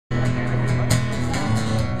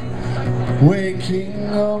Waking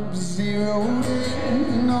up zeroed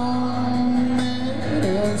in on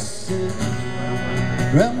medicine.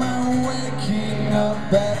 Am I waking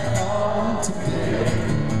up at all today?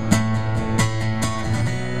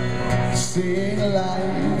 Seeing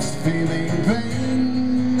lights, feeling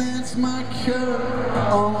pain, that's my cure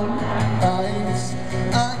on ice.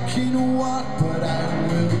 I can walk, but I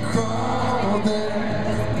will crawl there.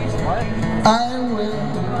 I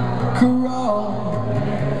will crawl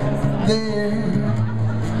there.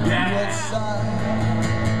 Yes, I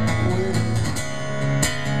will.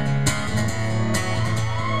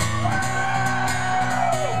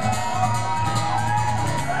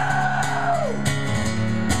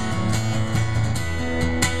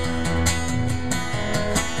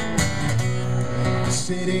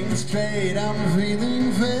 Sitting straight, I'm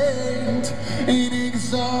feeling faint,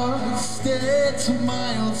 exhausted.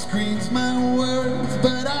 Smile screams my words,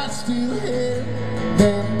 but I still hear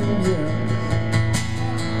them, yeah.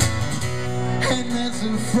 And there's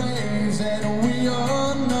a phrase that we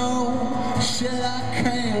all know, shit, I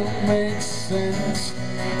can't make sense.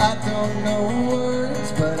 I don't know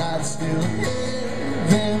words, but I still hear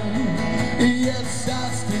them. Yes, I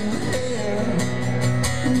still hear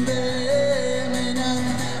them. And I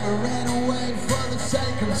never ran away for the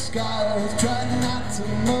sake of scars. Tried not to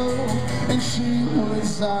move, and she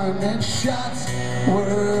was armed and shots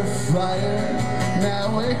were fired.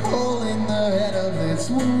 Now a hole in the head of this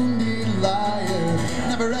wounded liar.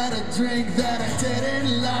 Never had a drink that I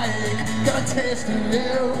didn't like. Got a taste of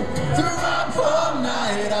you, threw up all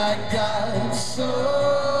night. I got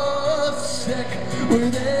so sick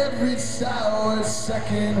with every sour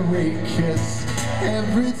second-rate kiss.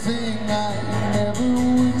 Everything I never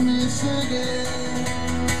would miss again.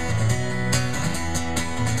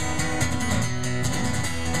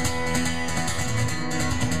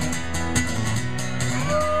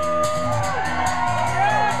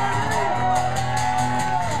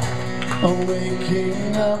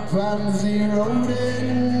 Waking up, I'm zeroed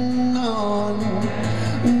in on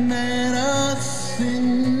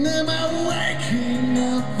medicine. Am I waking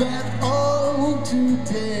up at all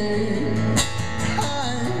today? I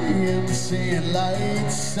am seeing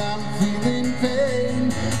lights, I'm feeling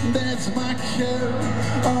pain. That's my cure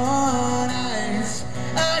on ice.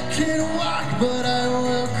 I can walk, but I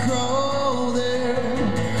will crawl there.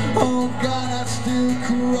 Oh God, I still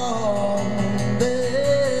crawl there.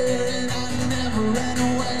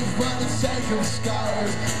 Of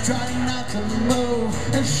scars, trying not to move,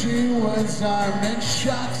 and she was armed and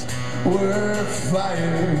shots were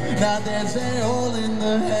fired. Now there's a hole in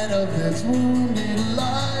the head of this wounded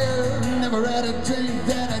liar. Never had a drink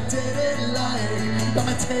that I didn't like. Got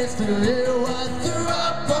my taste of you, I threw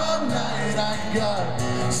up all night. I got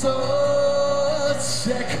so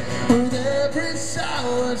sick with every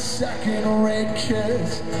sour second-rate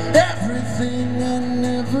kiss. Everything I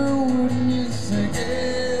never would miss again.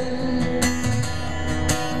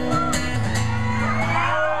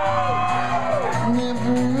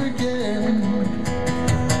 Never again.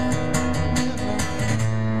 Never.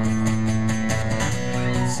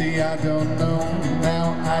 See, I don't